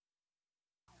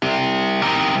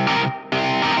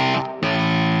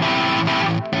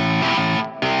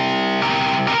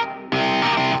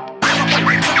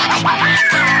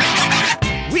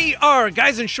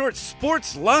Guys in Short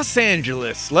Sports Los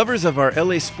Angeles, lovers of our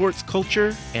LA sports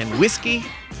culture and whiskey,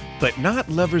 but not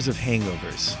lovers of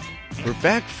hangovers. We're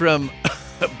back from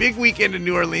a big weekend in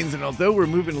New Orleans, and although we're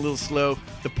moving a little slow,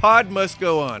 the pod must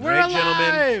go on, We're right,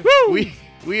 alive! gentlemen?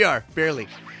 We are, barely.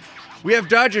 We have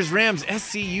Dodgers, Rams,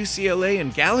 SC, UCLA,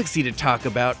 and Galaxy to talk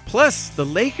about. Plus, the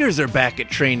Lakers are back at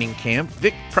training camp.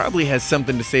 Vic probably has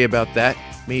something to say about that,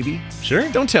 maybe. Sure.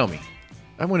 Don't tell me.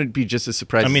 I want to be just as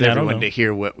surprised as everyone to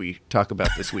hear what we talk about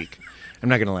this week. I'm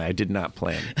not going to lie. I did not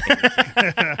plan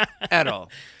anything at all.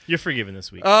 You're forgiven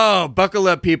this week. Oh, buckle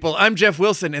up, people. I'm Jeff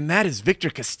Wilson, and that is Victor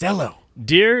Costello.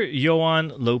 Dear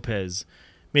Yohan Lopez,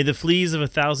 may the fleas of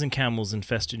 1,000 camels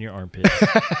infest in your armpits.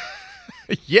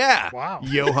 Yeah. Wow.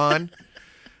 Johan.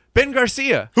 Ben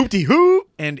Garcia. Hoopty-hoo.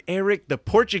 And Eric the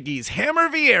Portuguese Hammer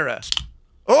Vieira.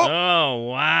 Oh,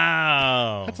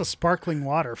 wow. That's a sparkling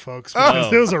water, folks. Oh.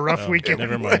 It was a rough weekend.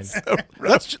 Never mind.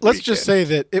 Let's just say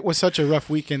that it was such a rough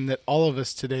weekend that all of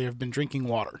us today have been drinking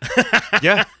water.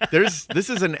 Yeah. This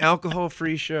is an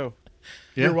alcohol-free show.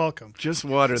 Yeah. You're welcome. Just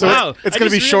water. So Wow. it's I going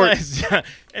to be just short. realized-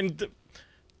 and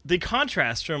the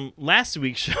contrast from last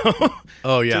week's show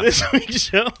Oh, yeah. to this week's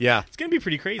show, Yeah. it's going to be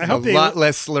pretty crazy. I A hope they- lot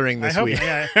less slurring I this hope, week.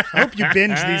 I hope you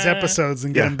binge these episodes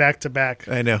and get Yeah. them back to back.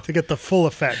 I know. To get the full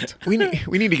effect. We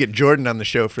need to get Jordan on the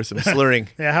show for some slurring.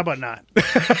 Yeah, how about not?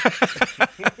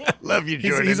 Love you, He's,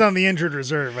 Jordan. he's on the injured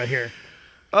reserve, I hear.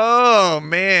 Oh,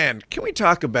 man. Can we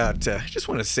talk about I just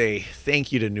want to say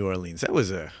thank you to New Orleans. That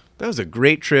was a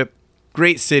great trip.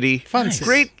 Great city. Fun Nice.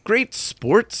 city. Great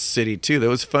sports city, too. That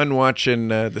was fun watching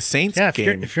the Saints Yeah,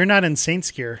 game. if you're not in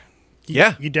Saints gear,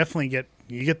 you definitely get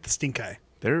the stink eye.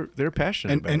 They're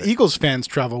passionate about And it. Eagles fans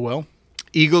travel well.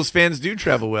 Eagles fans do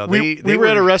travel well. We were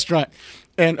at a restaurant,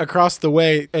 and across the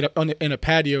way in a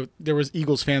patio, there was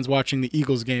Eagles fans watching the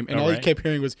Eagles game, and all you right. kept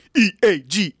hearing was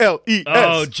EAGLES.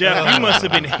 Oh, Jeff, you must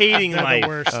have been hating They're life. the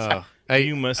worst.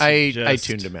 You must I just-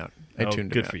 tuned him out.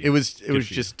 good for you. It was Good for you.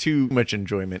 just too much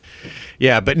enjoyment.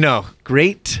 Yeah, but no,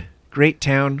 great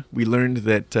town. We learned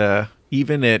that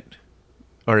even at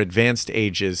our advanced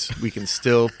ages, we can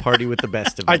still party with the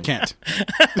best of them. I can't.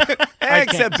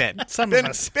 Except Ben. Some of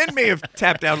Ben, us. Ben may have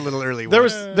tapped out a little early. There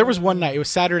once. was one night. It was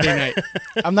Saturday night.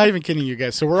 I'm not even kidding you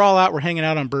guys. So we're all out. We're hanging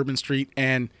out on Bourbon Street,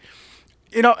 and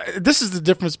this is the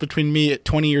difference between me at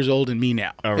 20 years old and me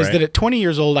now. All Is right. that at 20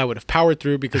 years old I would have powered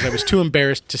through because I was too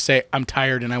embarrassed to say I'm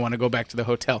tired and I want to go back to the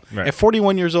hotel. Right. At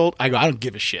 41 years old, I go, I don't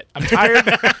give a shit. I'm tired.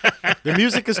 The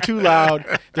music is too loud.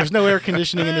 There's no air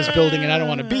conditioning in this building, and I don't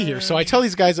want to be here. So I tell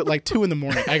these guys at like 2 a.m.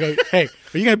 I go, hey,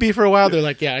 are you going to be here for a while? They're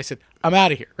like, yeah. I said, I'm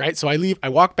out of here, right? So I leave. I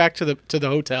walk back to the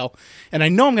hotel, and I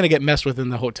know I'm going to get messed with in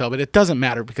the hotel, but it doesn't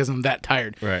matter because I'm that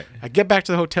tired. Right. I get back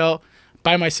to the hotel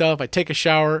by myself. I take a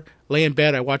shower, lay in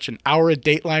bed. I watch an hour of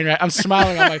Dateline. Right? I'm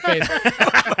smiling on my face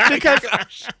because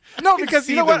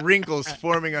See you know the what? wrinkles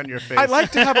forming on your face. I like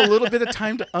to have a little bit of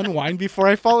time to unwind before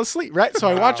I fall asleep, right? So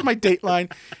I watch my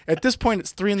Dateline. At this point,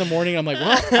 it's 3 a.m. I'm like,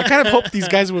 well, I kind of hope these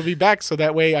guys will be back so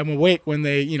that way I'm awake when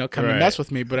they, come and Right. mess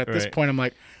with me. But at this Right. point, I'm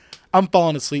like, I'm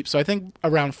falling asleep. So I think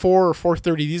around 4 or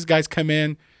 4:30, these guys come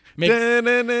in. Yeah,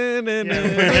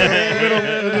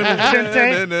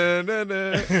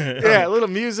 a little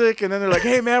music, and then they're like,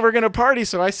 "Hey, man, we're gonna party."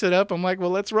 So I sit up. I'm like, "Well,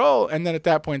 let's roll." And then at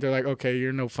that point, they're like, "Okay,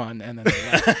 you're no fun." And then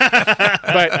they left.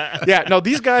 But yeah, no,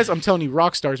 these guys, I'm telling you,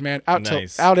 rock stars, man.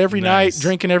 Nice. Out every Nice. night,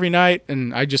 drinking every night,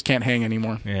 and I just can't hang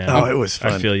anymore. Yeah. Oh, it was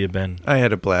fun. I feel you, Ben. I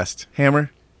had a blast.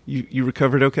 Hammer, you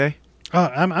recovered okay?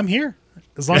 I'm here.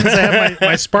 As long as I have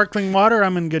my sparkling water,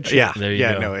 I'm in good shape. Yeah, There you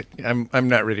yeah. go. No, I'm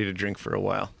not ready to drink for a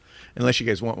while, unless you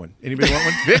guys want one. Anybody want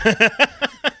one? Vic?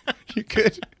 You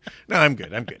good? No, I'm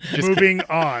good. Just Moving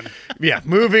on. Yeah,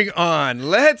 moving on.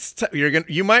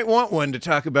 You might want one to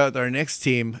talk about our next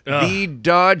team, the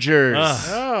Dodgers.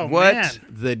 Oh, what man.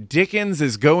 the dickens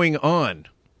is going on?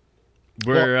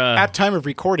 We're Well, at time of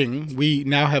recording, we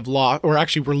now have lost, or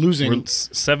actually, we're losing we're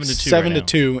 7-2.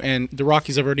 7-2, and the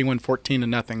Rockies have already won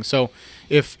 14-0. So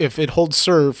if it holds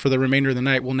serve for the remainder of the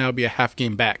night, we'll now be a half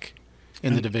game back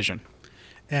in the division.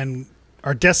 And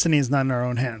our destiny is not in our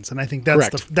own hands. And I think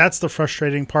Correct. that's the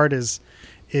frustrating part is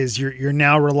you're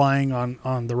now relying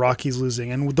on the Rockies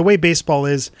losing. And the way baseball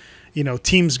is,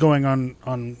 teams going on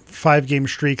 5-game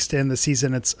streaks to end the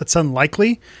season, it's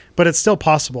unlikely, but it's still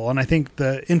possible. And I think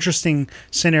the interesting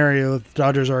scenario the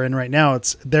Dodgers are in right now,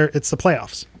 it's the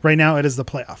playoffs. Right now it is the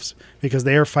playoffs because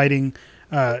they are fighting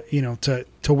to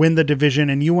win the division,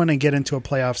 and you want to get into a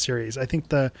playoff series. I think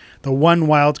the one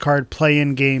wild card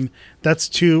play-in game, that's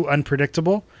too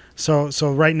unpredictable. So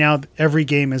right now every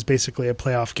game is basically a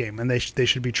playoff game, and they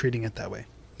should be treating it that way.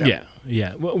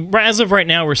 Yeah. Well, as of right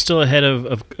now, we're still ahead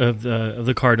of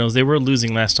the Cardinals. They were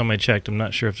losing last time I checked. I'm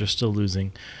not sure if they're still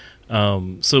losing.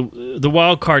 So the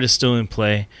wild card is still in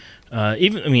play.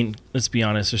 Let's be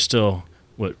honest. There's still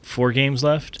 4 games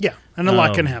left. Yeah, and a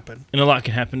lot can happen.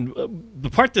 The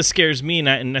part that scares me,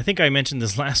 and I think I mentioned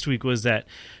this last week, was that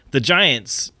the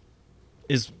Giants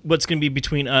is what's going to be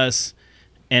between us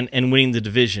and winning the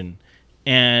division.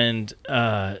 And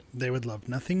they would love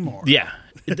nothing more. Yeah,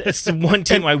 that's the one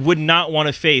team I would not want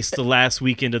to face the last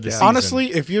weekend of the season.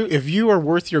 Honestly, if you are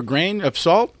worth your grain of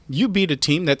salt, you beat a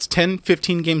team that's 10,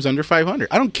 15 games under 500.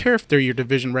 I don't care if they're your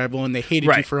division rival and they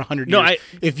hated you for 100 years.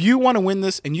 If you want to win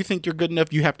this and you think you're good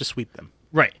enough, you have to sweep them.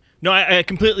 Right. No, I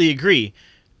completely agree.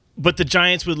 But the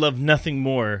Giants would love nothing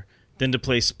more than to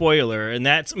play spoiler. And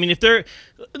that's, if they're,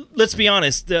 let's be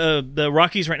honest, the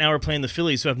Rockies right now are playing the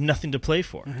Phillies who have nothing to play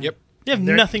for. Mm-hmm. Yep. They have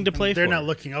nothing to play for. They're not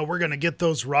looking, we're going to get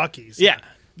those Rockies. Yeah,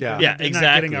 They're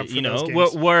exactly. Not getting up for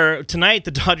those games. Where tonight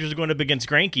the Dodgers are going up against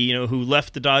Greinke, who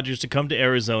left the Dodgers to come to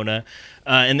Arizona,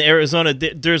 and the Arizona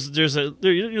there's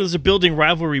a building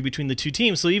rivalry between the two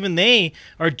teams. So even they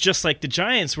are just like the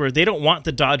Giants, where they don't want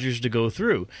the Dodgers to go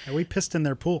through. And we pissed in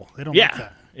their pool. They don't like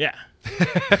that. Yeah.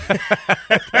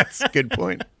 That's a good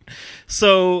point.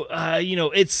 So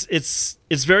it's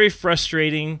very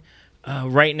frustrating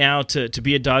right now to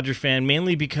be a Dodger fan,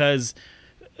 mainly because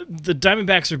the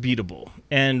Diamondbacks are beatable,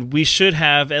 and we should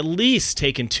have at least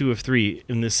taken 2 of 3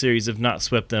 in this series, if not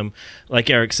swept them.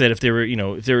 Like Eric said, if they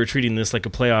were treating this like a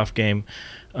playoff game.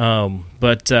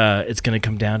 But it's going to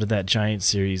come down to that Giants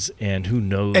series, and who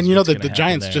knows? And the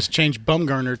Giants just changed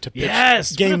Bumgarner to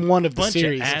pitch game 1 of the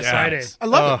series. Friday.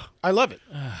 I love it.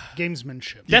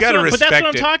 Gamesmanship. You gotta respect But that's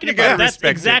what I'm talking it. about. That's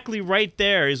respect exactly right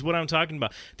there is what I'm talking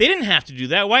about. They didn't have to do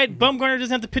that. Why Bumgarner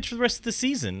doesn't have to pitch for the rest of the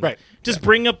season? Right. Just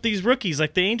bring up these rookies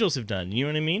like the Angels have done. You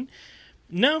know what I mean?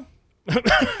 No.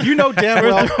 You know damn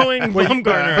well. Throwing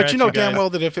Bumgarner but you know at damn guys. well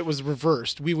that if it was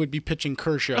reversed, we would be pitching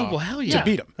Kershaw Oh, well, hell yeah. to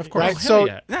beat him. Of course. Right? Oh, hell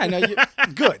So, yeah.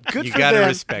 good. Good You for gotta them.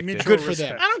 respect it. Mutual Good for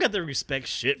them. I don't got the respect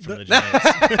shit from the Giants.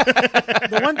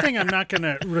 The one thing I'm not going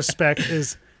to respect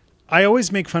is I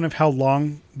always make fun of how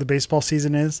long the baseball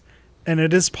season is, and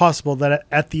it is possible that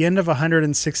at the end of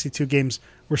 162 games,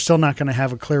 we're still not going to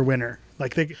have a clear winner.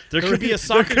 Like There could be a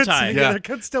soccer tie. Yeah. There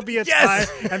could still be a Yes!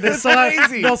 tie, and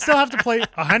they'll still have to play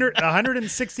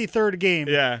 163rd game.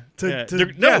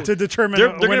 To determine. They're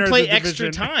a going winner to play of the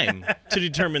extra division. time to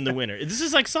determine the winner. This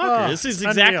is like soccer. This is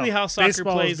exactly unreal. how soccer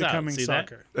Baseball plays is out. becoming See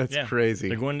soccer. That's Yeah. crazy.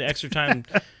 They're going to extra time.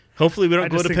 Hopefully, we don't I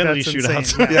go just to think penalty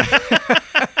that's shootouts. insane.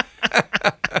 Yeah.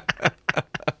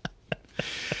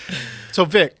 So,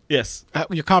 Vic, Yes.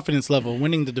 your confidence level,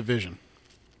 winning the division.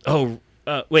 Oh,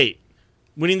 wait.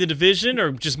 Winning the division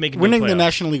or just making Winning the playoffs?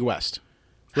 National League West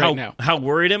right now. How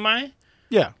worried am I?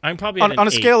 Yeah. I'm probably on at a an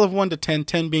 8. scale of 1 to 10,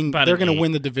 10 being About they're an going to 8.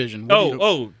 win the division. What do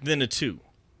you- Then a 2.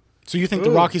 So you think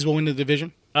the Rockies will win the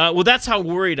division? Well, that's how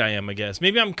worried I am, I guess.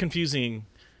 Maybe I'm confusing.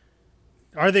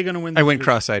 Are they going to win? I went division?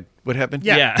 cross-eyed. What happened?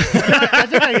 Yeah. I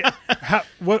think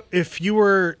what if you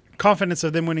were confident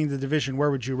of them winning the division? Where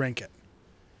would you rank it?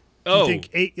 Do you think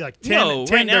 8, like 10? No,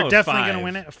 10 right now they're a definitely 5. going to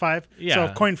win it. A 5. Yeah.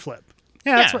 So coin flip.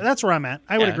 Yeah, Yeah. that's where I'm at.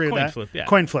 I would Yeah, agree with coin that. flip, yeah.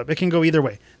 Coin flip. It can go either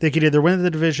way. They could either win the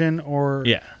division or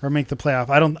make the playoff.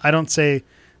 I don't say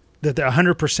that they're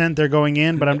 100% they're going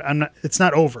in, but I'm not. It's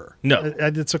not over. No.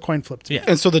 It's a coin flip. To me. Yeah.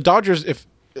 And so the Dodgers, if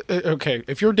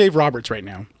you're Dave Roberts right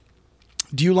now,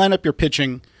 do you line up your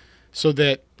pitching so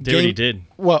that They already did.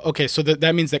 Well, okay, so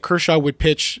that means that Kershaw would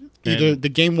pitch either the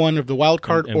game 1 of the wild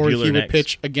card and or Buehler he would next.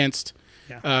 pitch against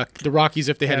the Rockies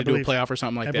if they had Yeah, to do a believe- playoff or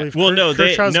something like I that. believe Well, no,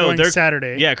 Kershaw's going they're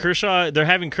Saturday. Yeah, Kershaw. They're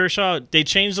having Kershaw. They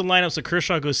changed the lineup so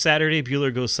Kershaw goes Saturday,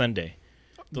 Buehler goes Sunday.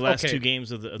 The last Okay. 2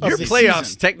 games of the Your the playoffs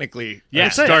season. technically Yeah,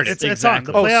 It's it. started. It's on.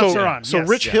 Exactly. The playoffs are on. So Yes.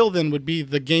 Rich Yeah. Hill then would be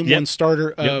the game Yep. 1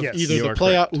 starter of Yes. either You the are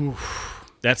playoff. correct. Oof.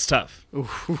 That's tough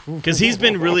because he's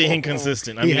been really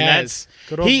inconsistent. I He mean, has.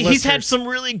 Good old he's had blisters. some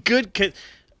really good.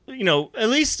 At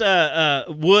least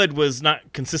Wood was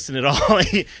not consistent at all.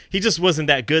 he just wasn't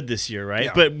that good this year, right?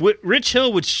 Yeah. But Rich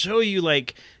Hill would show you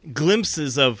like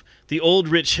glimpses of the old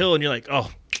Rich Hill, and you're like,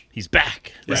 oh, he's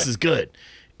back. This is good.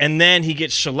 And then he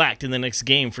gets shellacked in the next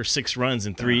game for 6 runs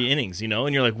in 3 innings, and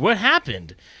you're like, what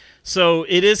happened? So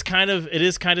it is kind of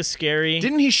scary.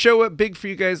 Didn't he show up big for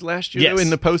you guys last year Yes. though, in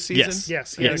the postseason? Yes.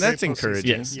 Yes. I mean, yes. that's Great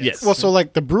encouraging. postseason. Yes. Well, so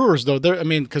like the Brewers though,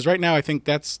 because right now I think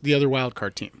that's the other wild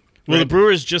card team. Well, right? the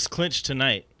Brewers just clinched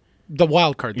tonight. The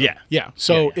wild card. Though. Yeah. Yeah.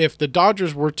 So Yeah. if the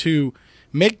Dodgers were to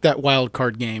make that wild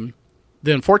card game,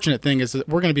 the unfortunate thing is that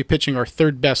we're going to be pitching our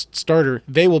 3rd best starter.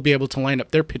 They will be able to line up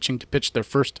their pitching to pitch their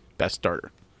 1st best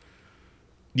starter.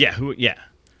 Yeah.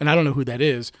 And I don't know who that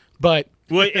is, But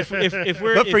Well, if we're But for if you,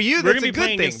 we're that's gonna be a good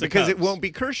playing thing against the because it Cubs. won't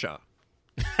be Kershaw.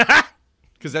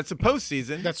 Because that's a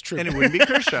postseason. That's true. And it wouldn't be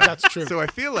Kershaw. That's true. So I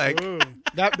feel like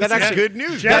that that's actually good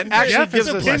news. Jeff, That actually Jeff gives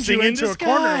has us pinned you blessing in into a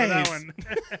corner with that disguise. one.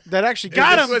 that actually If gives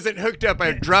this us- wasn't hooked up,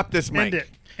 I'd drop this mic. End it.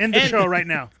 End the And- show right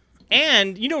now.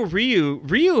 And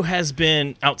Ryu has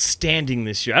been outstanding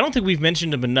this year. I don't think we've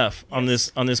mentioned him enough on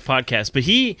this podcast, but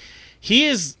he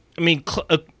is. I mean,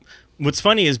 what's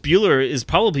funny is Buehler is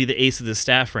probably the ace of the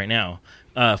staff right now,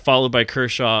 followed by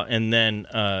Kershaw and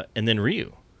then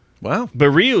Ryu. Wow. But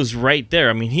Ryu's right there.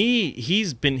 I mean,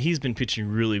 he's been pitching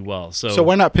really well. So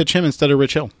why not pitch him instead of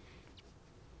Rich Hill?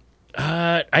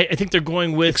 I think they're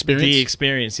going with Experience? the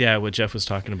experience. Yeah, what Jeff was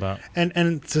talking about.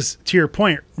 And to your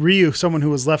point, Ryu, someone who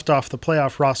was left off the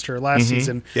playoff roster last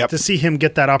season, Yep. to see him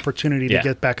get that opportunity to Yeah.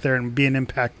 get back there and be an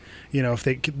impact,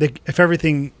 if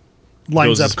everything lines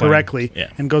Goes as up planned. correctly Yeah.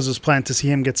 and goes as planned, to see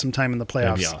him get some time in the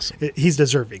That'd be playoffs, awesome. he's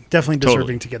deserving, definitely Totally.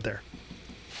 deserving to get there.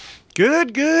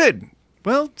 Good.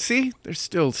 Well, see, there's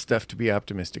still stuff to be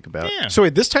optimistic about. Yeah. So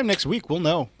wait, this time next week we'll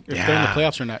know if they're in the Yeah.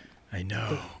 playoffs or not. I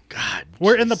know. God,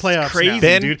 We're in the playoffs crazy, now.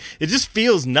 Ben? dude. It just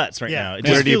feels nuts right Yeah. now. It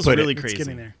Where just do you feels put it? really It's crazy.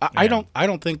 getting there. I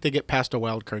don't think they get past a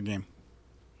wild card game.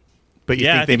 But you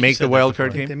Yeah, I think they think you make said the that wild before.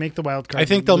 card They game? make the wild card. I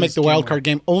think they'll make lose the game wild one. card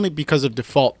game only because of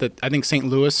default. That I think St.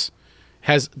 Louis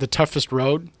has the toughest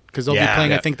road because they'll be Yeah.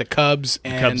 playing. Yeah. I think the Cubs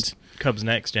and Cubs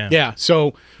next. Yeah. yeah.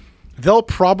 So they'll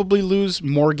probably lose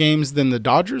more games than the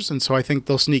Dodgers, and so I think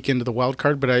they'll sneak into the wild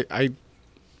card. But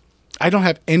I don't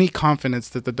have any confidence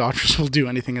that the Dodgers will do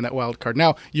anything in that wild card.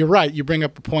 Now, you're right. You bring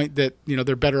up a point that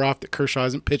they're better off that Kershaw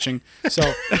isn't pitching. So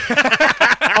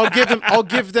I'll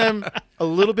give them a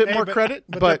little bit more credit,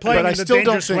 But they're playing I in the still don't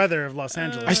dangerous think weather of Los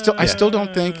Angeles. I still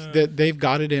don't think that they've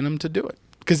got it in them to do it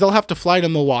because they'll have to fly to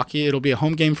Milwaukee. It'll be a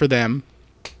home game for them.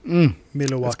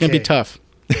 Milwaukee. It's going to be tough.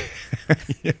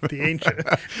 The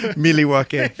ancient.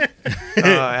 Milwaukee.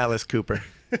 Alice Cooper.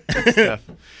 Good stuff.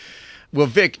 Well,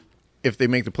 Vic, if they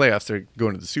make the playoffs, they're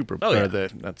going to the Super Bowl. Oh, yeah. Or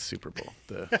not the Super Bowl.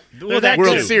 The Well, that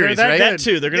World too. Series, They're right? that That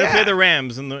too. They're going to Yeah. play the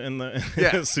Rams in the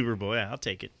Yeah. Super Bowl. Yeah, I'll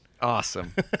take it.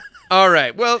 Awesome. All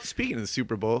right. Well, speaking of the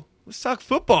Super Bowl, let's talk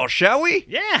football, shall we?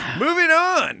 Yeah. Moving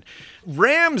on.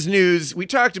 Rams news. We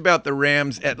talked about the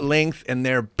Rams at length and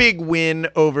their big win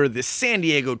over the San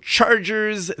Diego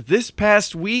Chargers this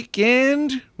past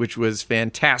weekend, which was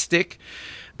fantastic.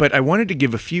 But I wanted to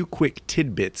give a few quick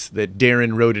tidbits that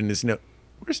Darren wrote in his note.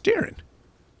 Where's Darren?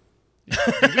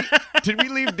 Did we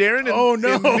leave Darren in, Oh,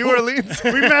 no. in New Orleans?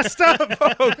 We messed up.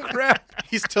 Oh, crap.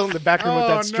 He's still in the back room with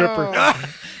that stripper.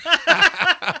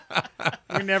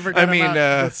 We never got I mean, him out.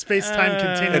 The space-time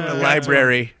continuum. At the got to him.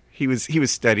 library. He was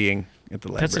studying at the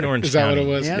library. That's in Orange Is that what County.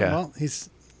 it was? Yeah, Yeah. well, he's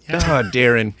Oh,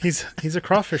 Darren. he's a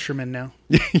crawfisherman now.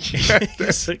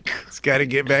 He's got to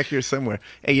get back here somewhere.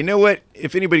 Hey, you know what?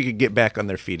 If anybody could get back on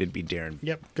their feet, it'd be Darren.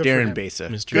 Yep, good for Darren him. Besa.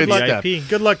 Mr. Good luck. stuff. VIP.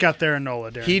 Good luck out there in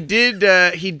NOLA, Darren. He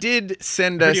did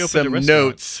send Heard he us opened a some restaurant.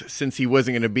 notes since he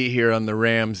wasn't going to be here on the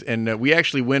Rams, and we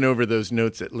actually went over those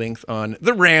notes at length on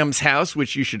the Rams House,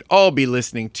 which you should all be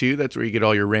listening to. That's where you get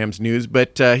all your Rams news.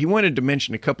 But he wanted to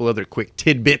mention a couple other quick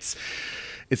tidbits.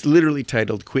 It's literally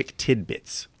titled "Quick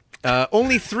Tidbits."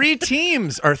 Only 3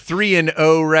 teams are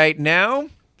 3-0 right now.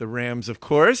 The Rams, of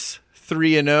course,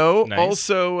 3-0. Nice.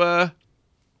 Also,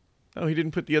 he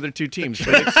didn't put the other 2 teams,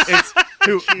 but it's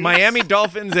who, Miami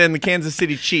Dolphins and the Kansas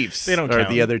City Chiefs. They don't are count.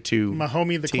 the other 2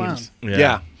 Mahomie the teams. Clown. Yeah.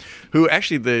 Yeah. Who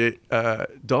actually the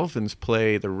Dolphins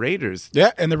play the Raiders.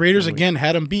 Yeah, and the Raiders again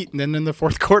had them beat, and then in the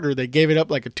fourth quarter they gave it up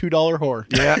like a $2 whore.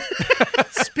 Yeah.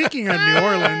 Speaking of New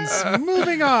Orleans,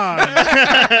 moving on.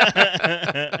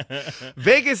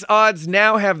 Vegas odds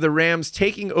now have the Rams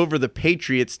taking over the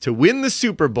Patriots to win the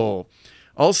Super Bowl.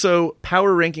 Also,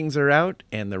 power rankings are out,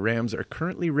 and the Rams are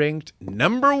currently ranked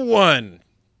number 1.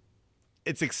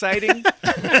 It's exciting.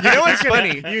 You know what's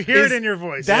funny? You hear is it in your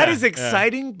voice. That Yeah, is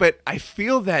exciting, but I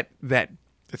feel that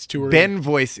It's too early. Ben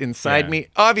voice inside Yeah. me.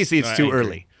 Obviously, it's I too agree.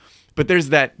 early, but there's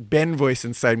that Ben voice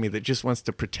inside me that just wants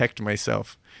to protect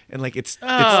myself, and like it's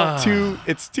too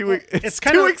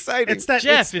kinda- exciting. It's that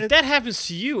Jeff, it's, if that happens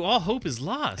to you, all hope is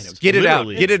lost. Get it out.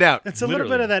 Literally. Get it out. It's a little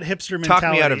bit Literally. of that hipster Talk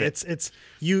mentality. me out of it. It's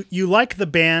you like the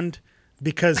band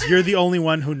because you're the only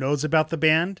one who knows about the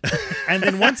band, and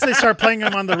then once they start playing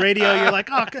them on the radio, you're like,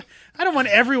 oh, I don't want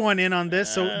everyone in on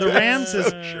this. So the Rams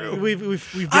is we've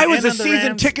been I was in a on the season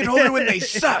Rams. ticket holder when they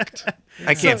sucked.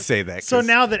 I can't say that. So 'cause-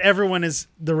 now that everyone is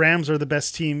the Rams are the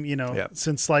best team, Yeah.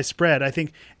 since sliced bread, I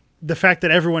think the fact that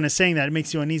everyone is saying that, it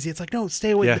makes you uneasy. It's like, no, stay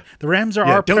away. Yeah. The Rams are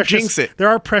Yeah, our don't precious. jinx it. They're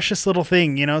our precious little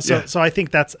thing, So Yeah. so I think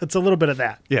it's a little bit of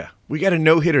that. yeah, we got a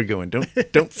no hitter going.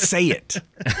 Don't say it.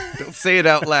 Don't say it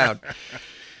out loud.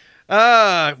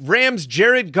 Rams'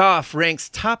 Jared Goff ranks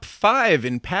top 5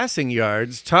 in passing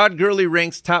yards. Todd Gurley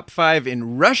ranks top 5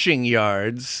 in rushing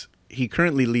yards. He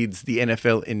currently leads the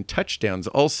NFL in touchdowns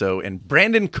also. And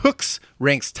Brandon Cooks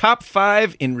ranks top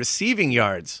 5 in receiving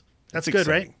yards. That's good,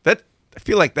 exciting. right? I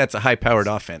feel like that's a high-powered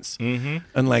offense.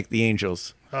 Unlike the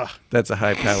Angels. That's a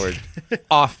high-powered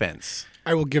offense.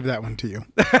 I will give that one to you.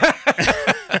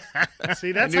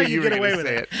 See, that's knew how you you were get away gonna with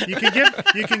say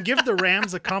it. You can give the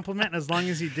Rams a compliment as long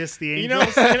as you diss the You know,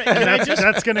 Angels.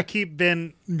 That's going to keep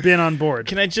Ben on board.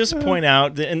 Can I just point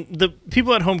out that, and the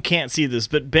people at home can't see this,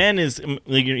 but Ben is, you're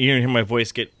going to hear my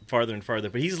voice get farther and farther,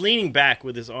 but he's leaning back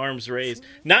with his arms raised,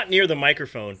 not near the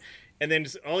microphone, and then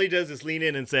all he does is lean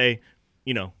in and say,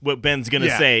 what Ben's going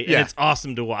to say, and it's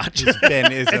awesome to watch.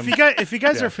 Ben-ism. If you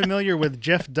guys are familiar with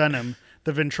Jeff Dunham,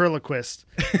 the ventriloquist,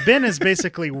 Ben is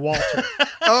basically Walter.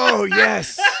 Oh,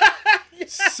 yes.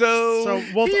 So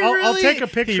I'll take a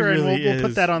picture and really we'll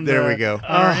put that on There we go.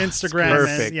 our Instagram.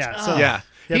 perfect. And, yeah.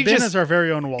 He Ben just- is our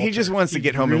very own Walter. He just wants to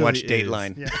get home and watch really is.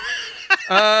 Dateline.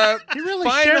 Yeah. He really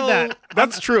shared that.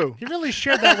 That's true. He really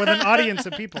shared that with an audience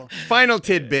of people. Final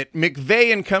tidbit.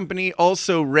 McVay and company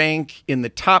also rank in the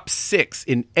top 6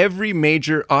 in every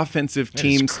major offensive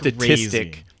team is crazy.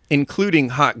 statistic, including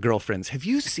hot girlfriends. Have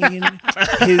you seen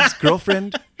his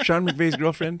girlfriend, Sean McVay's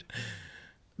girlfriend?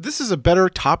 This is a better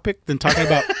topic than talking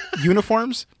about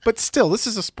uniforms, but still, this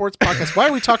is a sports podcast. Why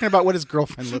are we talking about what his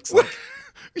girlfriend looks like?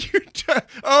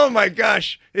 Oh my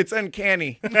gosh, it's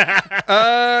uncanny.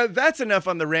 That's enough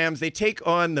on the Rams. They take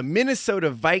on the Minnesota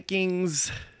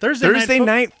Vikings Thursday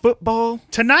night football.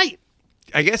 Tonight.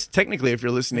 I guess technically if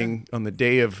you're listening on the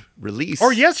day of release.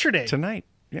 Or yesterday. Tonight.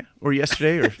 Yeah. Or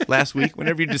yesterday or last week,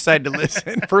 whenever you decide to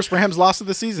listen. First Rams loss of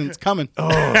the season. It's coming.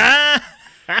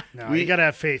 No, you got to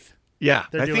have faith. Yeah.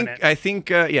 They're doing it. I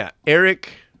think Eric,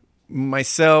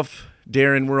 myself,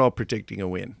 Darren, we're all predicting a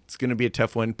win. It's going to be a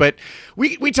tough one. But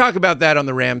we talk about that on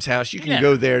the Rams House. You can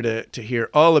go there to hear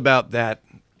all about that.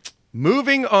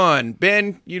 Moving on.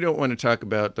 Ben, you don't want to talk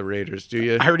about the Raiders, do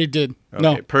you? I already did. Okay,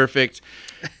 No. perfect.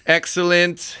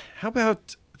 Excellent. How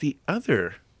about the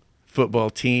other football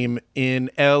team in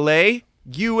LA?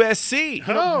 USC.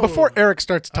 Oh. Before Eric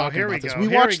starts talking Here about we this, go. we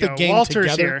Here watched we the go. game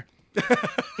Walter's together. here.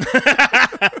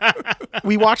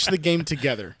 We watched the game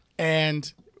together,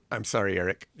 and I'm sorry,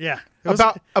 Eric. Yeah. It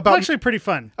About- was actually pretty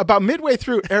fun. about midway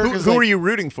through, Eric was Who like, are you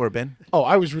rooting for, Ben? "Oh,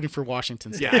 I was rooting for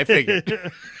Washington State." Yeah, I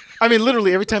figured. I mean,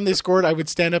 literally every time they scored, I would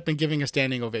stand up and giving a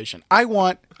standing ovation. I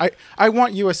want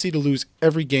USC to lose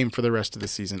every game for the rest of the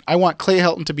season. I want Clay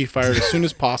Helton to be fired as soon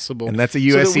as possible, And that's a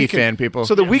so that USC we can- fan, people.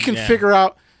 so that we can Yeah. figure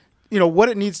out, what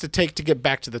it needs to take to get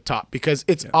back to the top. Because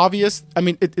it's obvious. I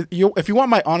mean, if you want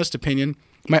my honest opinion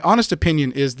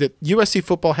is that USC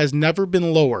football has never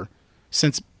been lower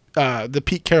since the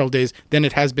Pete Carroll days than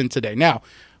it has been today. Now,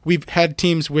 we've had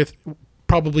teams with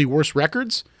probably worse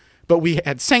records, but we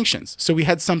had sanctions, so we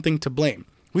had something to blame.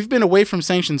 We've been away from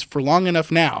sanctions for long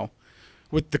enough now,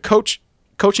 with the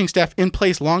coaching staff in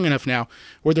place long enough now,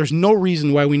 where there's no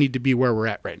reason why we need to be where we're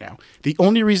at right now. The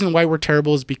only reason why we're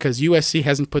terrible is because USC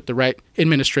hasn't put the right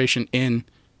administration in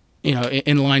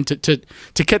line to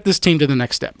get this team to the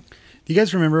next step. Do you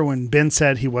guys remember when Ben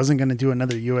said he wasn't going to do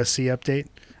another USC update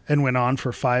and went on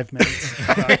for 5 minutes?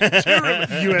 About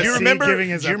USC Do you remember? giving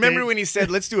his Do you remember update? when he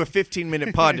said, "Let's do a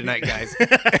 15-minute pod tonight, guys"?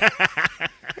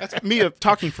 That's me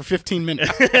talking for 15 minutes.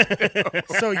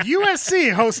 So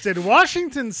USC hosted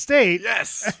Washington State.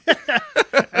 Yes.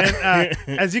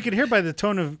 And as you can hear by the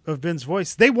tone of Ben's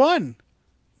voice, they won.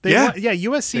 They Yeah. won. Yeah,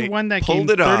 USC They won that pulled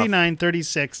game it off.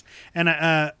 39-36. And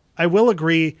I will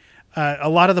agree, a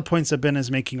lot of the points that Ben is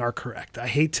making are correct. I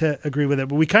hate to agree with it,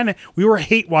 but we were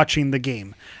hate watching the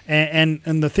game. And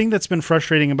the thing that's been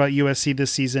frustrating about USC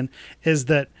this season is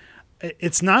that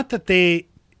it's not that they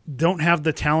don't have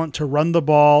the talent to run the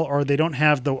ball or they don't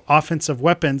have the offensive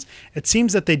weapons. It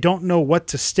seems that they don't know what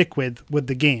to stick with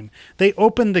the game. They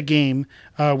opened the game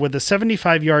with a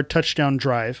 75-yard touchdown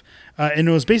drive, and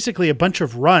it was basically a bunch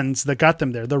of runs that got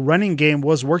them there. The running game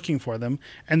was working for them,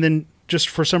 and then just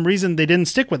for some reason they didn't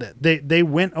stick with it. They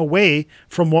went away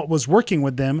from what was working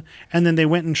with them, and then they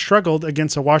went and struggled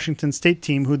against a Washington State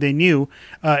team who they knew,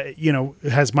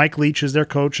 has Mike Leach as their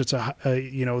coach. It's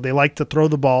they like to throw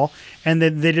the ball, and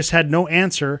they just had no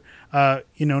answer.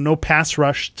 No pass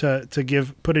rush to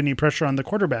put any pressure on the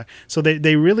quarterback. So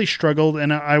they really struggled,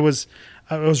 and I was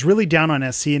really down on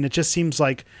SC, and it just seems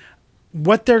like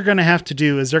what they're going to have to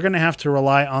do is they're going to have to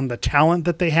rely on the talent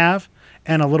that they have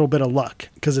and a little bit of luck,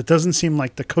 because it doesn't seem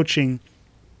like the coaching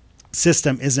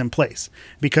system is in place,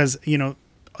 because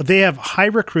they have high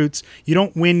recruits. You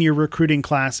don't win your recruiting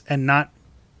class and not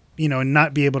and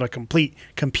not be able to compete.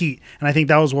 And I think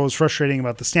that was what was frustrating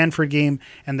about the Stanford game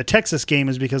and the Texas game,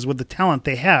 is because with the talent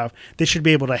they have, they should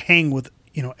be able to hang with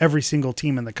every single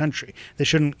team in the country. They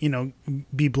shouldn't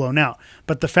be blown out.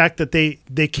 But the fact that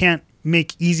they can't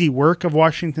make easy work of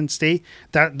Washington State,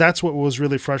 that's what was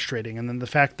really frustrating. And then the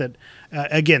fact that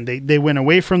again they went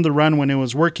away from the run when it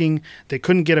was working, they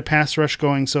couldn't get a pass rush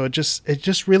going. So it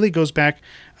just really goes back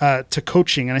to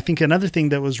coaching. And I think another thing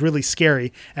that was really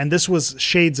scary, and this was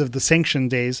shades of the sanction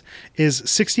days, is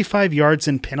 65 yards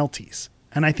in penalties.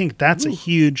 And I think that's a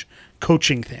huge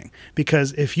coaching thing,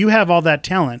 because if you have all that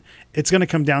talent, it's going to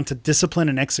come down to discipline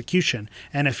and execution.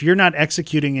 And if you're not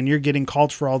executing and you're getting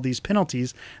called for all these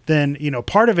penalties, then,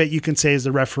 part of it you can say is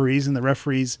the referees, and the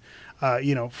referees,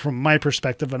 from my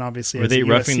perspective, and obviously were as they a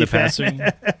roughing USC the fan,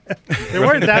 passer? they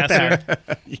weren't that bad.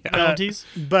 Penalties?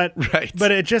 But Right.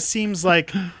 but it just seems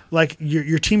like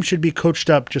your team should be coached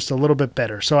up just a little bit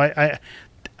better. So I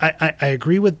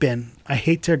agree with Ben. I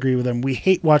hate to agree with him. We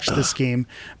hate watch this game,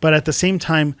 but at the same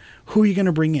time, who are you going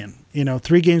to bring in?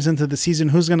 3 games into the season,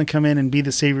 who's going to come in and be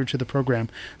the savior to the program?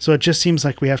 So it just seems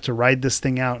like we have to ride this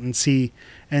thing out and see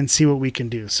what we can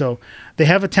do. So they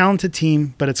have a talented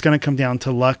team, but it's going to come down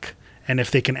to luck and if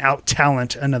they can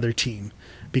out-talent another team,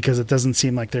 because it doesn't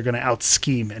seem like they're going to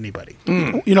out-scheme anybody.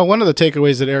 One of the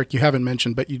takeaways that, Eric, you haven't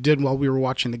mentioned, but you did while we were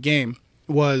watching the game,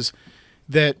 was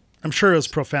that I'm sure it was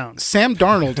profound. Sam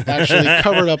Darnold actually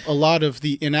covered up a lot of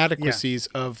the inadequacies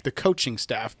of the coaching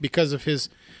staff because of his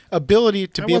ability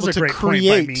to be able to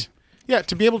create. Yeah,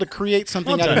 to be able to create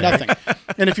something out of nothing.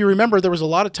 And if you remember, there was a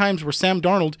lot of times where Sam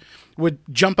Darnold would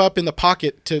jump up in the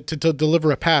pocket to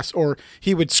deliver a pass, or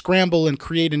he would scramble and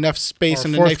create enough space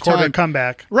in the fourth next quarter time.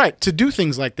 comeback. Right, to do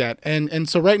things like that. And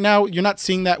so right now, you're not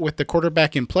seeing that with the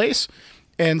quarterback in place.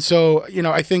 And so,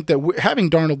 I think that having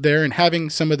Darnold there and having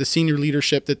some of the senior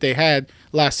leadership that they had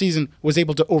last season was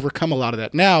able to overcome a lot of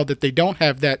that. Now that they don't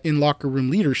have that in locker room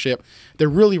leadership, they're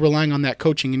really relying on that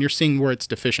coaching, and you're seeing where it's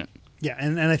deficient. Yeah,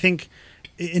 and I think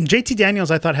in JT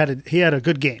Daniels, I thought he had a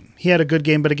good game. He had a good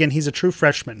game, but again, he's a true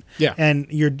freshman. Yeah. And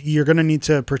you're going to need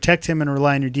to protect him and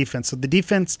rely on your defense. So the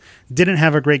defense didn't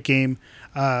have a great game,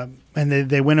 and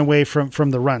they went away from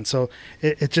the run. So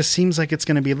it just seems like it's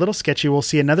going to be a little sketchy. We'll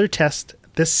see another test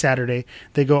this Saturday.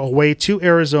 They go away to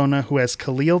Arizona, who has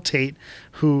Khalil Tate,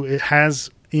 who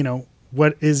has,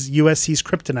 what is USC's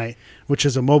kryptonite, which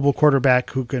is a mobile quarterback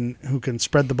who can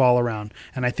spread the ball around.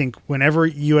 And I think whenever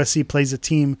USC plays a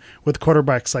team with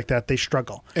quarterbacks like that, they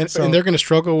struggle. And they're going to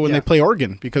struggle when they play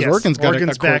Oregon, because Oregon's got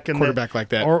a quarterback like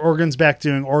that. Oregon's back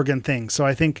doing Oregon things. So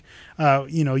I think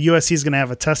USC is going to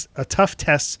have a tough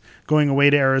test going away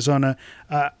to Arizona.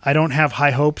 I don't have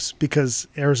high hopes, because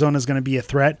Arizona is going to be a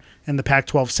threat in the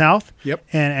Pac-12 South. Yep.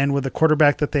 And with the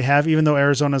quarterback that they have, even though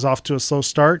Arizona's off to a slow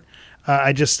start,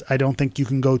 I don't think you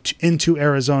can go into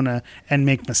Arizona and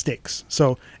make mistakes.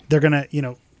 So they're gonna,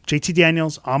 JT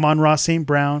Daniels, Amon-Ra St.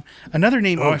 Brown, another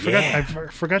name. I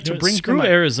forgot to bring. Screw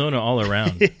Arizona all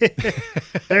around.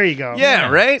 There you go. Yeah,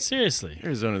 right? Seriously.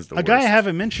 Arizona's the A worst. guy I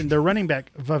haven't mentioned, their running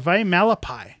back, Vavai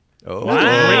Malapai. Oh,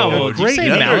 Wow. Great- Did you say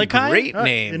another Malachi? great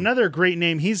name. Another great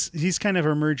name. He's kind of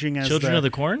emerging as Children of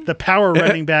the Corn? the power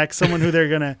running back, someone who they're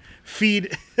gonna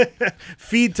feed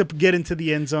to get into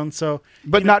the end zone. So,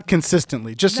 But not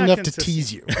consistently, just Not enough consistent. to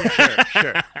tease you.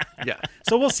 Sure. Yeah.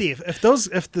 so we'll see if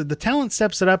the talent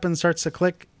steps it up and starts to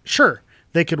click. Sure,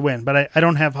 they could win, but I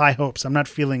don't have high hopes. I'm not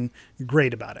feeling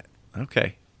great about it.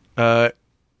 Okay.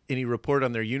 Any report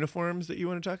on their uniforms that you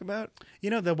want to talk about?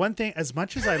 The one thing, as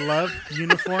much as I love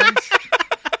uniforms,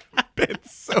 Ben's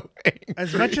so angry.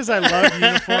 as much as I love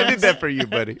uniforms, I did that for you,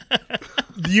 buddy.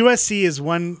 USC is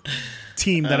one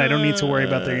team that I don't need to worry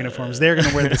about their uniforms. They're going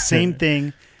to wear the same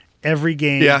thing every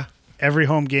game. Yeah. Every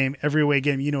home game, every away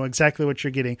game, you know exactly what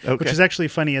you're getting, Okay. which is actually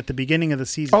funny. At the beginning of the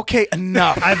season, Okay,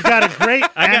 enough. I've got a great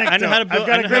anecdote. I know how to build- I've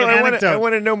got I a know great how to- anecdote. I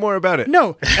want to know more about it.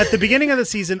 No, at the beginning of the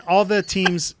season, all the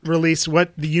teams released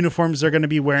what the uniforms they're going to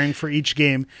be wearing for each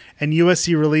game, and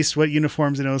USC released what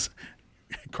uniforms, and it was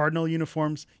Cardinal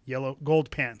uniforms, gold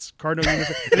pants. Cardinal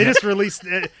uniforms. They just released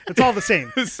it. It's all the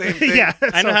same. Same thing. Yeah,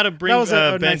 I know so how to that bring was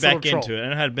a Ben nice back little into troll. it. I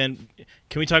know how to Ben.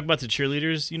 Can we talk about the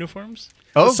cheerleaders' uniforms?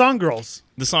 The song girls.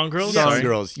 The song girls? Song Sorry.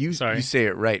 girls. You Sorry. say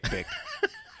it right, Vic.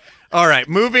 All right,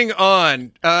 moving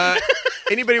on.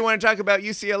 Anybody want to talk about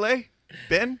UCLA?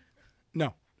 Ben?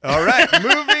 No. All right,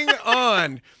 moving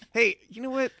on. Hey, you know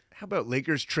what? How about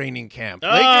Lakers training camp?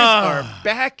 Lakers Ah. are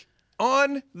back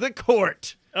on the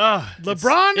court.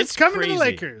 LeBron is coming to the crazy.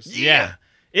 Lakers. Yeah.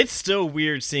 It's still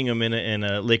weird seeing him in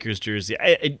a Lakers jersey.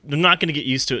 I'm not going to get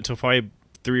used to it until probably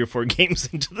 3 or 4 games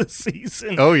into the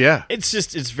season. Oh yeah. It's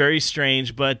very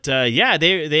strange, but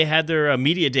they had their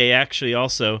media day actually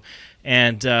also,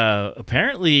 and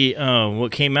apparently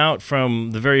what came out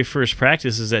from the very first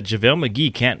practice is that JaVale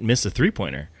McGee can't miss a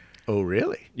 3-pointer. Oh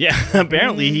really? Yeah,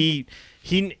 apparently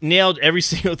he nailed every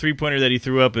single 3-pointer that he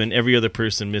threw up, and every other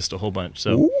person missed a whole bunch.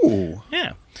 So Ooh.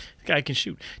 yeah. The guy can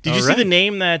shoot. Did All you see right. the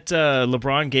name that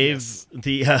LeBron gave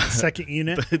the Second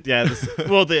unit.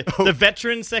 the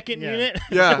veteran second unit?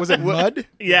 Yeah. Was it Mud?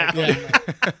 Yeah.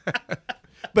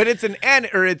 But it's an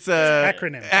it's a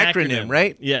acronym.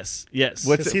 right? Yes. What's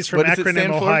Because it- he's from what does it Acronym,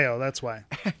 stand for? Ohio. That's why.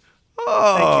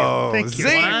 Oh, Thank you.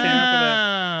 zing.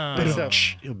 Wow. So,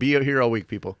 He'll be here all week,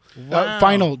 people.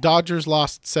 Final. Dodgers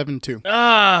lost 7-2.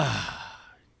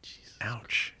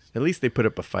 Ouch. At least they put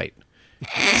up a fight.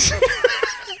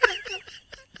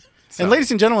 And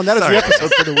ladies and gentlemen, that is Sorry. the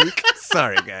episode for the week.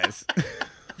 Sorry, guys.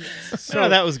 So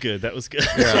that was good. That was good.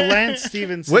 so Lance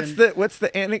Stevenson. What's the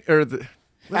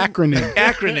Acronym.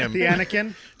 acronym? the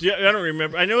Anakin? I don't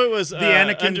remember. I know it was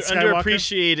Anakin Skywalker?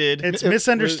 underappreciated. It's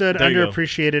misunderstood, There you go.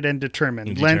 underappreciated, and determined.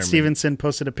 And Lance determined. Stevenson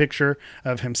posted a picture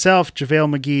of himself,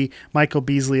 JaVale McGee, Michael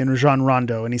Beasley, and Rajon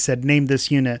Rondo, and he said, "Name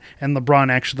this unit." And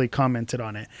LeBron actually commented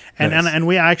on it, and Nice. and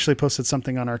we actually posted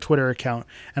something on our Twitter account,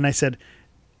 and I said,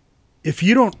 if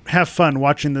you don't have fun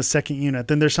watching the second unit,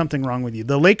 then there's something wrong with you.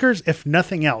 The Lakers, if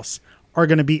nothing else, are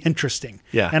going to be interesting.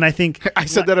 Yeah. And I think I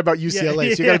said that about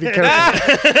UCLA, so you got to be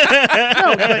careful.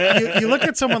 no, but you look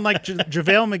at someone like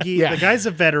JaVale McGee. Yeah. The guy's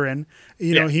a veteran.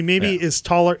 He maybe is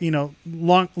taller.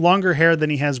 Longer hair than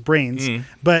he has brains.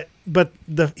 But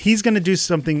he's going to do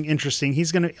something interesting.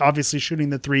 He's going to obviously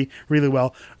shooting the 3 really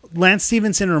well. Lance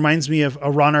Stevenson reminds me of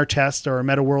a Ron Artest or a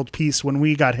Meta World Peace when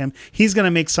we got him. He's going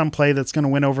to make some play that's going to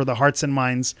win over the hearts and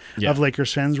minds of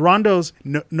Lakers fans. Rondo's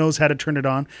knows how to turn it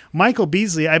on. Michael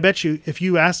Beasley, I bet you if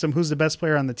you asked him who's the best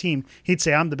player on the team, he'd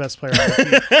say I'm the best player on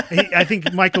the team. I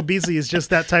think Michael Beasley is just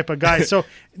that type of guy. So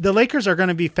the Lakers are going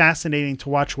to be fascinating to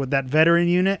watch with that veteran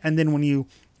unit. And then when you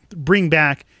bring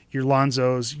back your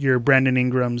Lonzos, your Brandon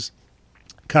Ingrams,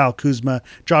 Kyle Kuzma,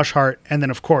 Josh Hart, and then,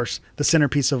 of course, the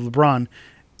centerpiece of LeBron,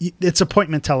 it's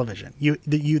appointment television.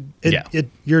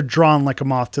 You're drawn like a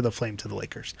moth to the flame to the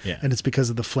Lakers. Yeah. And it's because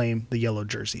of the yellow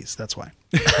jerseys. That's why.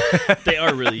 They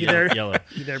are really yellow.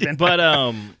 You there, Ben? But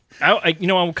I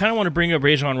kind of want to bring up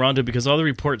Rajon Rondo because all the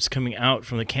reports coming out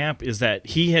from the camp is that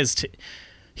he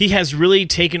has really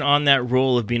taken on that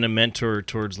role of being a mentor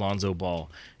towards Lonzo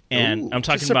Ball. And I'm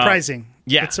talking It's about surprising.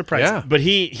 Yeah. It's surprising. Yeah. But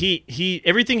he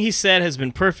everything he said has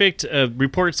been perfect.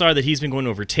 Reports are that he's been going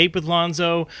over tape with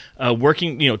Lonzo,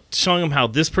 working, showing him how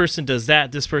this person does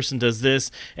that, this person does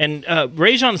this. And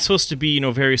Rajon is supposed to be,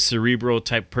 very cerebral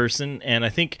type person, and I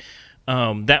think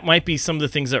that might be some of the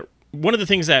things that one of the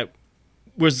things that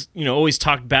was always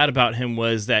talked bad about him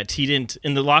was that he didn't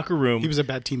in the locker room. He was a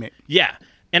bad teammate. Yeah,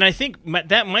 and I think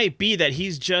that might be that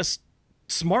he's just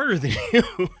smarter than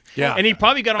you. Yeah. And he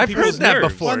probably got on I've people's heard that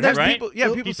nerves, before. right? There's people-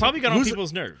 people he say- probably got on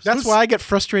people's nerves. That's why I get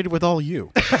frustrated with all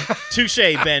you. Touche,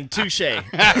 Ben. Touche.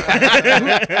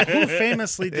 Who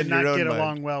famously did In not your own get mind.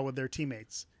 along well with their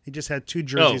teammates. He just had 2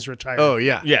 jerseys retired. Oh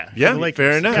yeah. Yeah. Yeah. The Lakers.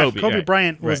 Fair enough. Yeah, Kobe, Kobe right.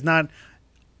 Bryant was Right.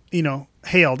 not,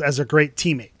 hailed as a great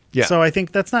teammate. Yeah. So I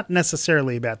think that's not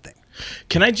necessarily a bad thing.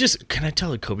 Can I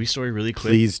tell a Kobe story really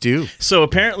quick? Please do. So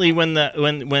apparently, when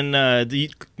the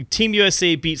Team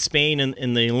USA beat Spain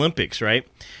in the Olympics, right?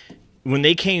 When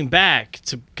they came back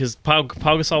because Pau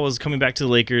Gasol was coming back to the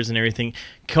Lakers and everything,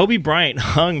 Kobe Bryant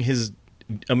hung his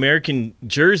American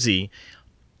jersey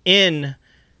in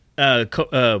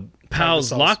Pau's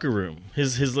Gasol's. locker room,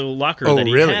 his little locker room Oh, that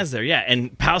he really? has there. Yeah,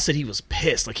 and Pau said he was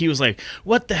pissed. Like he was like,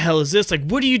 "What the hell is this? Like,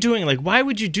 what are you doing? Like, why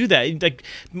would you do that? Like,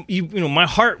 my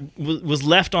heart was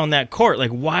left on that court.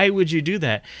 Like, why would you do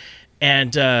that?"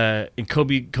 And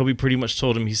Kobe pretty much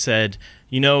told him. He said,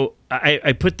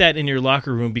 I put that in your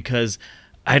locker room because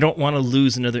I don't want to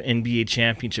lose another NBA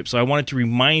championship. So I wanted to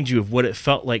remind you of what it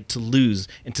felt like to lose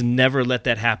and to never let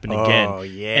that happen again. Oh,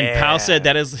 yeah. And Pau said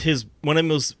that is his one of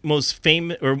his most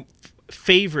famous or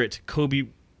favorite Kobe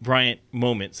Bryant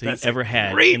moments that That's he ever a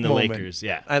had great in the moment. Lakers.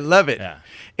 Yeah. I love it. Yeah.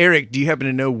 Eric, do you happen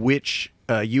to know which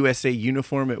USA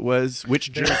uniform it was?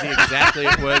 Which jersey exactly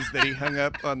it was that he hung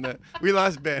up on the... We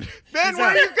lost Ben. Ben, He's where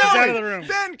out. are you He's going? out of the room.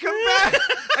 Ben, come back.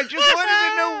 I just wanted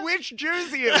to know which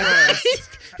jersey it was.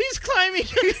 He's climbing.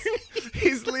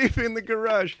 He's leaving the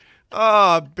garage.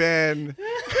 Oh, Ben.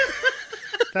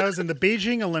 That was in the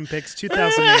Beijing Olympics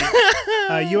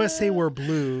 2008. USA wore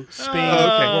blue, Spain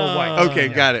wore white. Okay,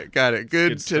 got it. Good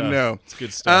good to stuff. know. It's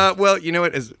good stuff. Well, you know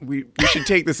what? As we should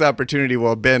take this opportunity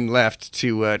while Ben left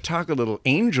to talk a little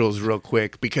Angels real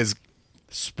quick because,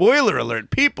 spoiler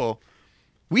alert, people,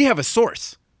 we have a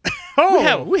source.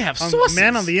 Oh, we have on- sources.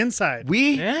 Man on the inside.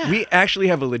 We actually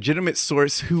have a legitimate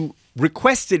source who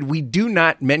requested we do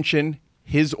not mention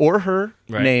his or her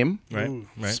name. Right. Ooh,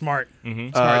 Right. Smart. Smart.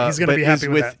 He's going to but be happy is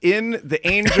with that. within the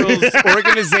Angels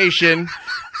organization.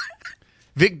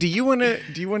 Vic, do you want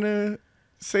to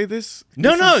say this?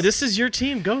 No, this is your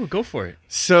team. Go for it.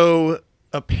 So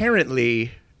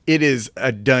apparently, it is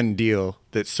a done deal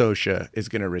that Sosha is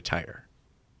going to retire.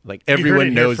 Like heard everyone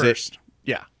it here knows it. first.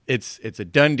 Yeah, it's a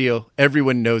done deal.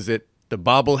 Everyone knows it. The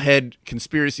bobblehead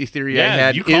conspiracy theory I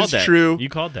had you called is that. true. You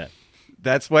called that.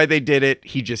 That's why they did it.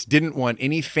 He just didn't want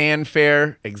any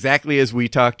fanfare, exactly as we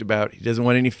talked about. He doesn't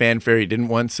want any fanfare. He didn't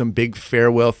want some big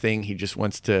farewell thing. He just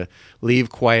wants to leave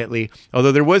quietly.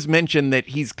 Although there was mention that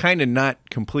he's kind of not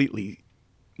completely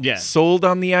Yeah. sold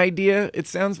on the idea, it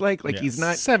sounds like. Like Yeah. he's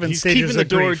not. 7 He's stages keeping the of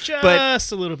door grief.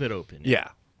 just a little bit open. Yeah.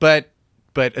 But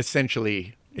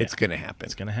essentially, it's going to happen.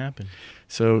 It's gonna happen.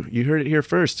 So you heard it here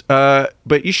first.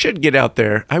 But you should get out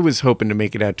there. I was hoping to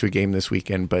make it out to a game this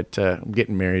weekend, but I'm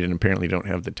getting married and apparently don't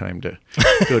have the time to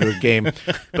go to a game.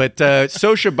 But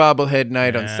Sosha bobblehead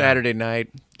night on Saturday night.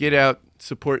 Get out,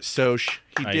 support Soch.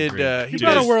 He I did. agree. He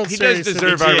brought a does, World he does Series to the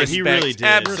deserve team. our He respect. did. He really did.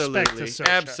 Absolutely, Respect to Soch.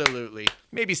 absolutely.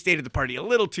 Maybe stayed at the party a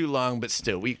little too long, but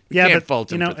still, we Yeah, can't but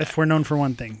fault you him know, for that. if we're known for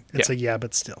one thing, it's Yeah.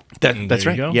 but still. That's There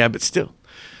right. you go. Yeah, but still,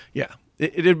 yeah.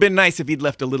 It'd have been nice if he'd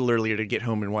left a little earlier to get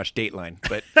home and watch Dateline,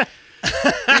 but.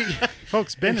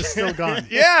 Folks, Ben is still gone.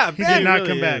 Yeah, He Ben, did not really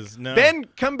come back. is. No. Ben,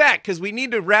 come back because we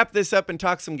need to wrap this up and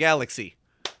talk some Galaxy.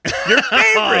 Your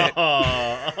favorite.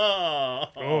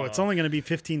 Oh, it's only going to be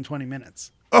 15, 20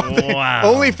 minutes. Wow.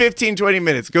 Only 15, 20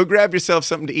 minutes. Go grab yourself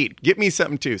something to eat. Get me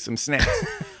something too, some snacks.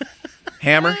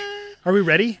 Hammer? Are we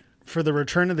ready for the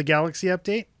Return of the Galaxy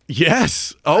update?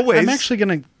 Yes, always. I'm actually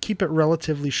going to keep it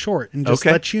relatively short and just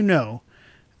Okay. let you know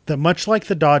that much like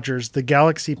the Dodgers, the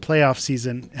Galaxy playoff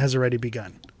season has already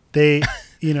begun. They,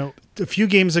 a few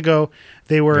games ago,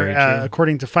 they were, Very true.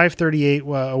 according to 538, a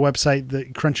website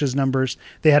that crunches numbers,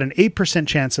 they had an 8%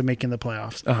 chance of making the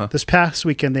playoffs. Uh-huh. This past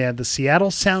weekend, they had the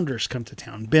Seattle Sounders come to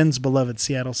town, Ben's beloved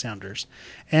Seattle Sounders.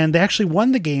 And they actually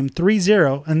won the game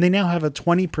 3-0, and they now have a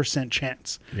 20%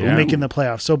 chance Yeah. of making the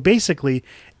playoffs. So basically,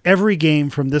 every game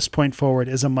from this point forward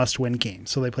is a must-win game.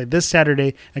 So they played this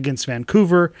Saturday against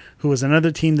Vancouver, who is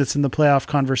another team that's in the playoff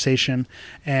conversation,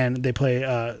 and they play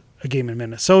a game in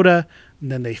Minnesota,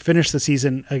 and then they finish the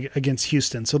season against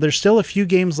Houston. So there's still a few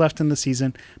games left in the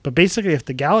season, but basically if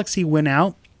the Galaxy win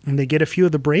out and they get a few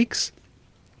of the breaks,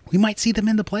 we might see them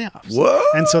in the playoffs.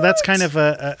 What? And so that's kind of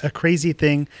a crazy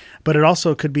thing, but it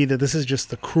also could be that this is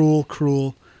just the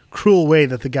cruel way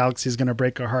that the Galaxy is going to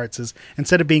break our hearts. Is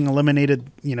instead of being eliminated,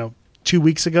 2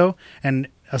 weeks ago and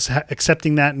us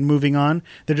accepting that and moving on,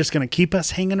 they're just going to keep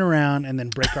us hanging around and then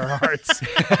break our hearts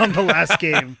on the last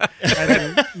game. And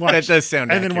then watch, That does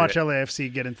sound And then watch accurate.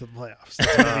 LAFC get into the playoffs.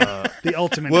 That's gonna be the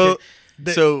ultimate. Well,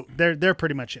 They- so they're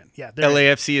pretty much in. Yeah, they're in.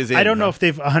 LAFC is in. I don't know huh? if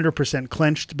they've 100%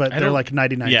 clinched, but they're don't- like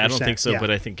 99%. Yeah, I don't think so, but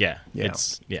I think Yeah.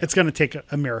 it's it's going to take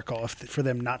a miracle for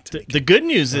them not to. The good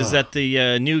news is that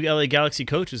the new LA Galaxy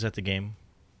coach is at the game.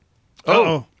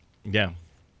 Oh, Yeah,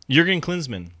 Jurgen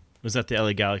Klinsmann was at the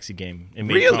LA Galaxy game and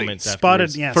made Really? comments spotted,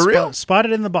 afterwards. yeah, For real?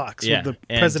 spotted in the box Yeah, with the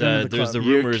and, president of the there's club. the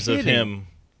You're rumors of kidding. him.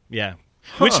 Yeah,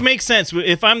 which makes sense.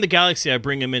 If I'm the Galaxy, I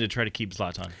bring him in to try to keep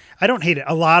Zlatan. I don't hate it.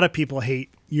 A lot of people hate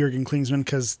Jurgen Klinsmann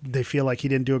because they feel like he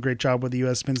didn't do a great job with the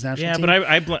U.S. men's national Yeah, team.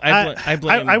 but I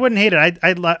blame. I wouldn't hate it.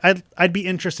 I'd be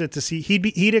interested to see.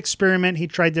 He'd experiment.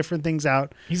 He'd try different things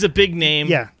out. He's a big name.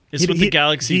 Yeah, it's what the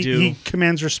Galaxy do. He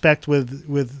commands respect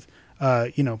with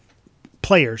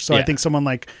players. So I Yeah. think someone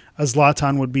like a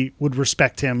Zlatan would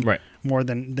respect him Right. more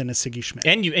than a Siggy Schmidt.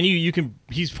 and you can.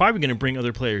 He's probably going to bring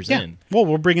other players yeah. in. Well,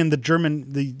 we'll bring in the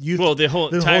youth. Well, the whole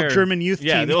German youth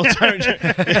yeah, team. the whole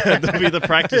yeah, they'll be the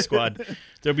practice squad.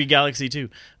 There'll be Galaxy too.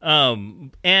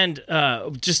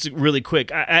 Just really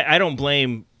quick, I don't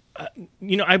blame.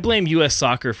 I blame U.S.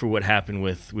 Soccer for what happened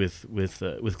with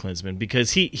Klinsmann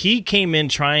because he came in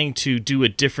trying to do a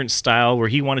different style where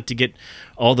he wanted to get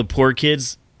all the poor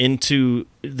kids into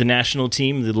the national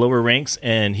team, the lower ranks,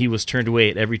 and he was turned away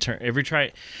at every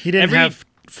try. He didn't have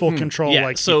full control yeah,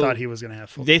 like so he thought he was going to have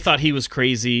full. They thought he was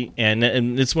crazy, and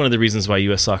it's one of the reasons why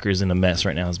U.S. Soccer is in a mess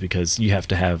right now is because you have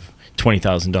to have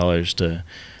 $20,000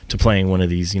 to play in one of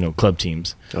these club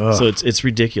teams. So it's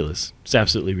ridiculous. It's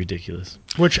absolutely ridiculous.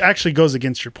 Which actually goes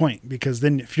against your point because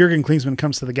then if Jurgen Klinsmann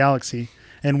comes to the Galaxy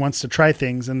and wants to try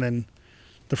things and then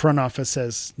the front office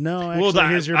says, no, actually,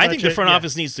 here's your I think the budget." front Yeah.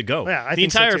 office needs to go. Yeah, I the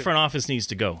think so, entire too. front office needs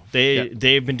to go.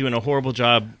 They've been doing a horrible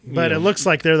job. But it looks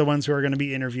like they're the ones who are going to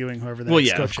be interviewing whoever the well,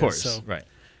 next yeah, coach of course, is. So. right.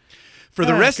 For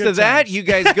the rest good of that, times. you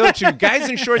guys go to Guys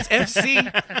in Shorts FC.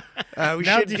 We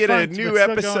Now should get a defunct, new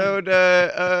but still episode.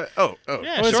 Yeah,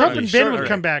 I was shortly, hoping Ben shortly. would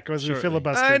come back as we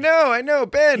filibuster. I know,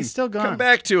 Ben. He's still gone. Come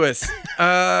back to us.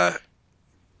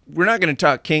 We're not going to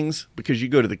talk Kings because you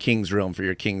go to the Kings realm for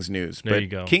your Kings news. There but you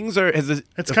go. Kings has the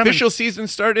It's official coming. season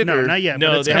started? No, or? not yet. but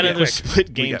No, it's they had coming another quick.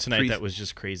 split game got tonight that was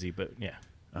just crazy, but yeah.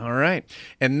 All right.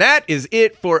 And that is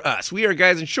it for us. We are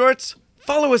Guys in Shorts.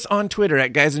 Follow us on Twitter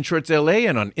at Guys in Shorts LA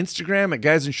and on Instagram at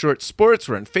Guys in Shorts Sports.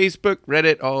 We're on Facebook,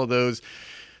 Reddit, all of those.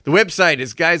 The website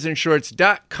is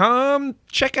guysinshorts.com.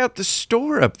 Check out the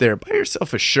store up there. Buy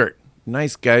yourself a shirt.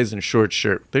 Nice Guys in Shorts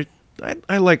shirt.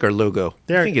 I like our logo.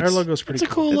 I think Our logo's pretty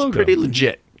It's a cool It's logo. pretty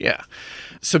legit. Yeah.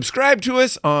 Subscribe to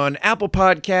us on Apple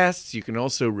Podcasts. You can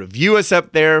also review us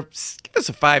up there. Give us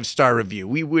a 5-star review.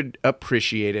 We would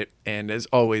appreciate it. And as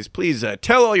always, please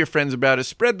tell all your friends about us.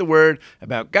 Spread the word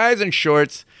about Guys in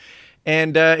Shorts.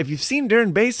 And if you've seen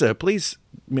Darren Besa, please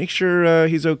make sure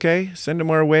he's okay. Send him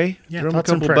our way. Yeah, Throw him a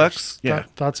thoughts and couple prayers. bucks. Yeah.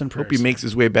 Thoughts and prayers. Hope he makes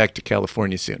his way back to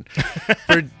California soon.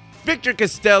 For Victor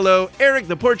Costello, Eric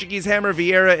the Portuguese Hammer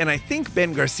Vieira, and I think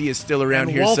Ben Garcia is still around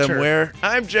And here Walter. somewhere.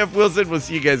 I'm Jeff Wilson. We'll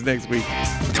see you guys next week.